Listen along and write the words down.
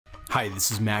Hi,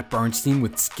 this is Matt Bernstein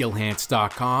with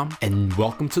Skillhance.com, and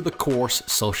welcome to the course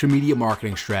Social Media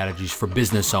Marketing Strategies for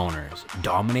Business Owners.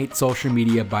 Dominate social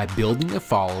media by building a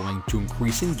following to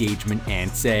increase engagement and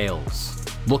sales.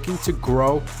 Looking to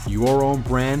grow your own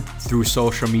brand through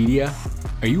social media?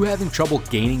 Are you having trouble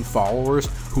gaining followers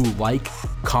who like,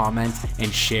 comment,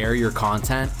 and share your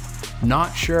content?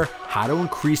 Not sure how to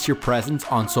increase your presence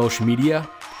on social media?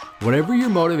 Whatever your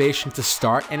motivation to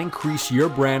start and increase your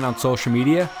brand on social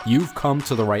media, you've come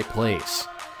to the right place.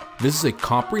 This is a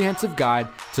comprehensive guide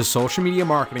to social media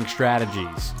marketing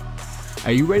strategies.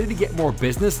 Are you ready to get more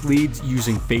business leads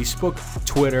using Facebook,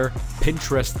 Twitter,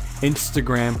 Pinterest,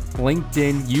 Instagram,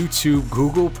 LinkedIn, YouTube,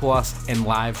 Google+, and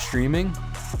live streaming?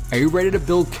 Are you ready to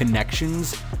build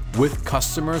connections with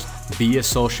customers via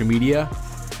social media?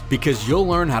 Because you'll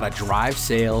learn how to drive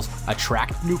sales,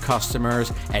 attract new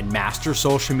customers, and master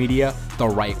social media the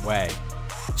right way.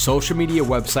 Social media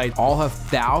websites all have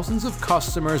thousands of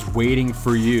customers waiting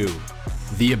for you.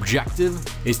 The objective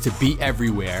is to be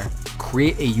everywhere,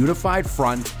 create a unified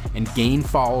front, and gain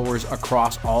followers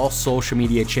across all social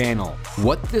media channels.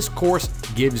 What this course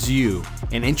gives you: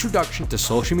 an introduction to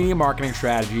social media marketing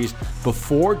strategies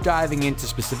before diving into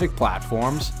specific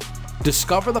platforms,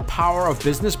 discover the power of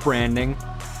business branding,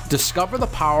 discover the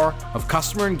power of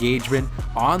customer engagement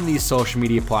on these social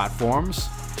media platforms.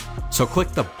 So click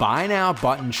the Buy Now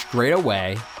button straight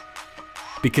away,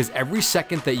 because every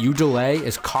second that you delay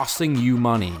is costing you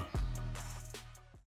money.